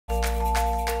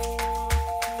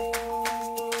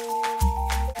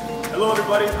Hello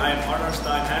everybody, I am Arnar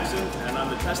Steinn Hansson and I'm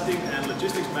the testing and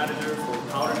logistics manager for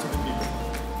Powder to the People.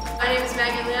 My name is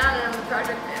Maggie Leon and I'm the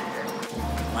project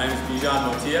manager. My name is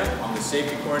Bijan Motia. I'm the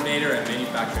safety coordinator and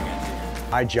manufacturing engineer.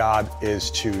 My job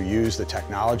is to use the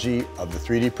technology of the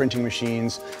 3D printing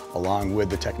machines along with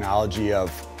the technology of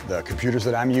the computers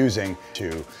that I'm using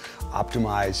to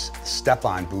optimize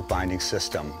step-on boot binding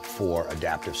system for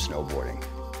adaptive snowboarding.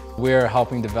 We're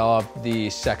helping develop the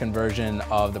second version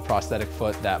of the prosthetic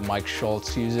foot that Mike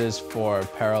Schultz uses for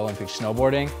Paralympic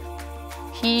snowboarding.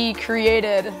 He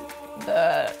created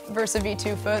the Versa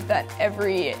V2 foot that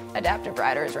every adaptive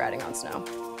rider is riding on snow.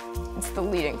 It's the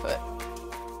leading foot.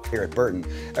 Here at Burton,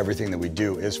 everything that we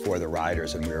do is for the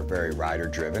riders, and we are very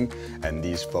rider-driven, and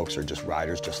these folks are just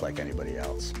riders just like anybody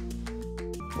else.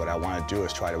 What I want to do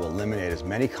is try to eliminate as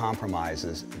many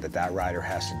compromises that that rider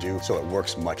has to do so it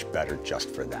works much better just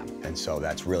for them. And so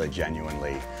that's really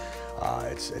genuinely,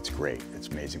 it's great. It's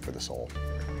amazing for the soul.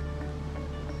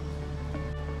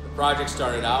 The project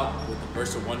started out with the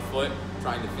Versa 1 foot,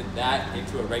 trying to fit that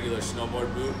into a regular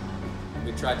snowboard boot.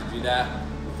 We tried to do that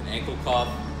with an ankle cuff,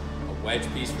 a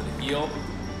wedge piece for the heel,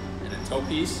 and a toe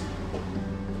piece.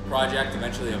 The project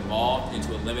eventually evolved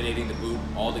into eliminating the boot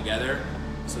altogether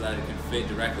so that it can fit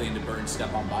directly into Burton's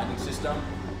step-on binding system.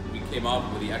 We came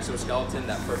up with the exoskeleton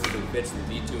that perfectly fits the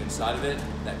V2 inside of it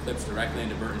that clips directly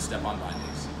into Burton's step-on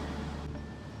bindings.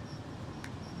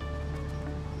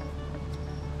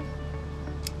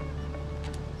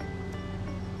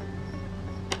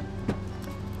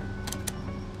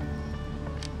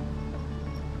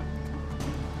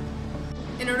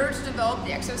 In order to develop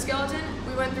the exoskeleton,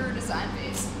 we went through a design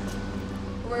phase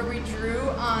where we drew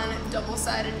on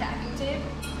double-sided packing tape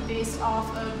based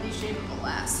off of the shape of the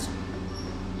last.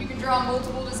 You can draw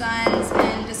multiple designs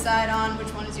and decide on which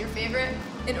one is your favorite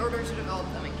in order to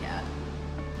develop them in CAD.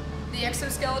 The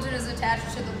exoskeleton is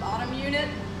attached to the bottom unit,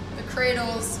 the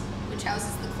cradles, which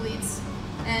houses the cleats,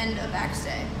 and a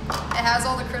backstay. It has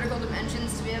all the critical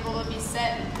dimensions to be able to be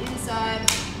set inside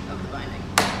of the binding.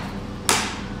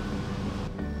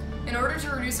 In order to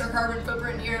reduce our carbon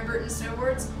footprint here at Burton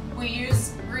Snowboards, we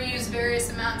reuse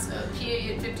various amounts of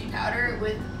P8850 powder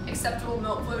with acceptable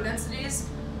melt flow densities.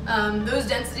 Those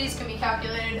densities can be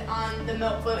calculated on the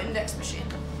melt flow index machine.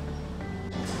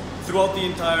 Throughout the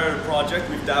entire project,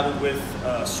 we've dabbled with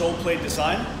sole plate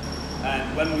design,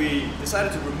 and when we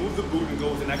decided to remove the boot and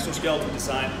go with an exoskeleton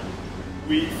design,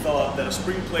 we thought that a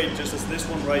spring plate just as this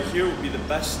one right here would be the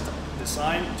best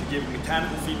design to give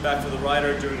mechanical feedback for the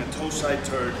rider during a toe side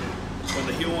turn. When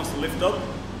the heel wants to lift up,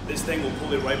 this thing will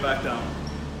pull it right back down.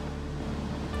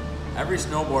 Every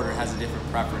snowboarder has a different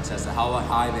preference as to how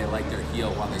high they like their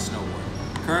heel while they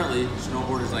snowboard. Currently,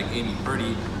 snowboarders like Amy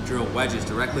Purdy drill wedges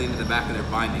directly into the back of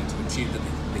their binding to achieve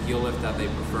the heel lift that they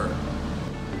prefer.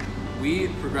 We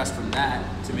progressed from that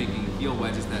to making heel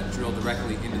wedges that drill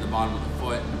directly into the bottom of the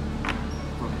foot.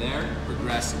 From there,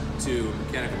 progressed to a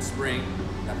mechanical spring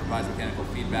that provides mechanical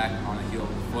feedback on the heel of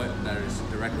the foot that is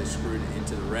directly screwed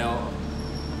into the rail.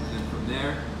 And then from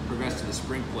there, progress to the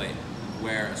spring plate,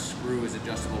 where a screw is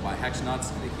adjustable by hex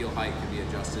nuts and the heel height can be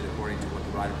adjusted according to what the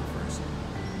rider prefers.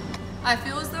 I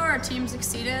feel as though our team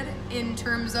succeeded in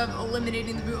terms of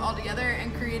eliminating the boot altogether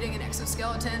and creating an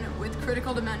exoskeleton with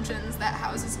critical dimensions that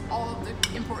houses all of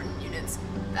the important units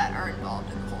that are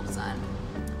involved in the whole design.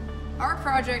 Our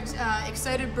project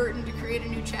excited Burton to create a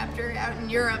new chapter out in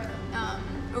Europe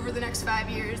over the next 5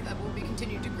 years that will be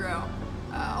continued to grow,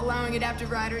 allowing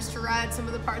adaptive riders to ride some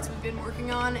of the parts we've been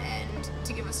working on and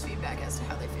to give us feedback as to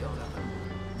how they feel about them.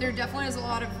 There definitely is a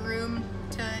lot of room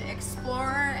to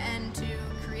explore and to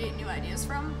create new ideas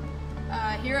from.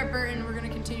 Here at Burton, we're going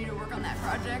to continue to work on that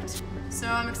project, so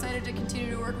I'm excited to continue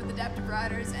to work with adaptive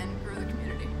riders and grow the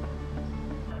community.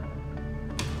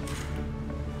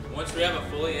 Once we have a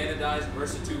fully anodized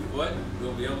Versa 2 foot,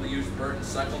 we'll be able to use Burton's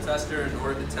cycle tester in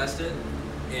order to test it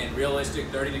in realistic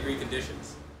 30-degree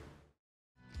conditions.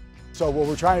 So what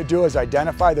we're trying to do is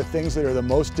identify the things that are the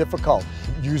most difficult,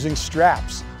 using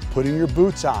straps, putting your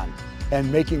boots on, and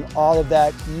making all of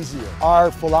that easier.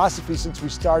 Our philosophy since we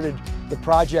started the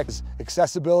project is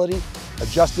accessibility,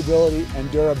 adjustability,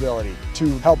 and durability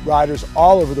to help riders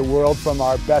all over the world, from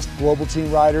our best global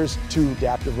team riders to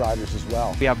adaptive riders as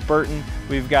well. We have Burton,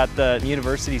 we've got the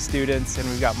university students, and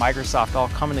we've got Microsoft all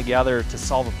coming together to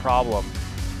solve a problem.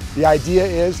 The idea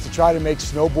is to try to make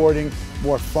snowboarding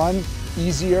more fun,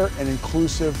 easier, and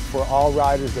inclusive for all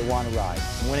riders that want to ride.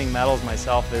 Winning medals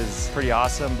myself is pretty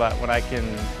awesome, but when I can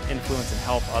influence and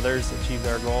help others achieve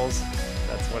their goals,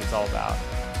 that's what it's all about.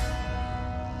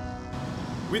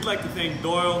 We'd like to thank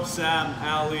Doyle, Sam,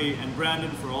 Ali, and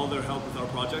Brandon for all their help with our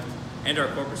project. And our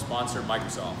corporate sponsor,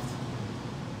 Microsoft.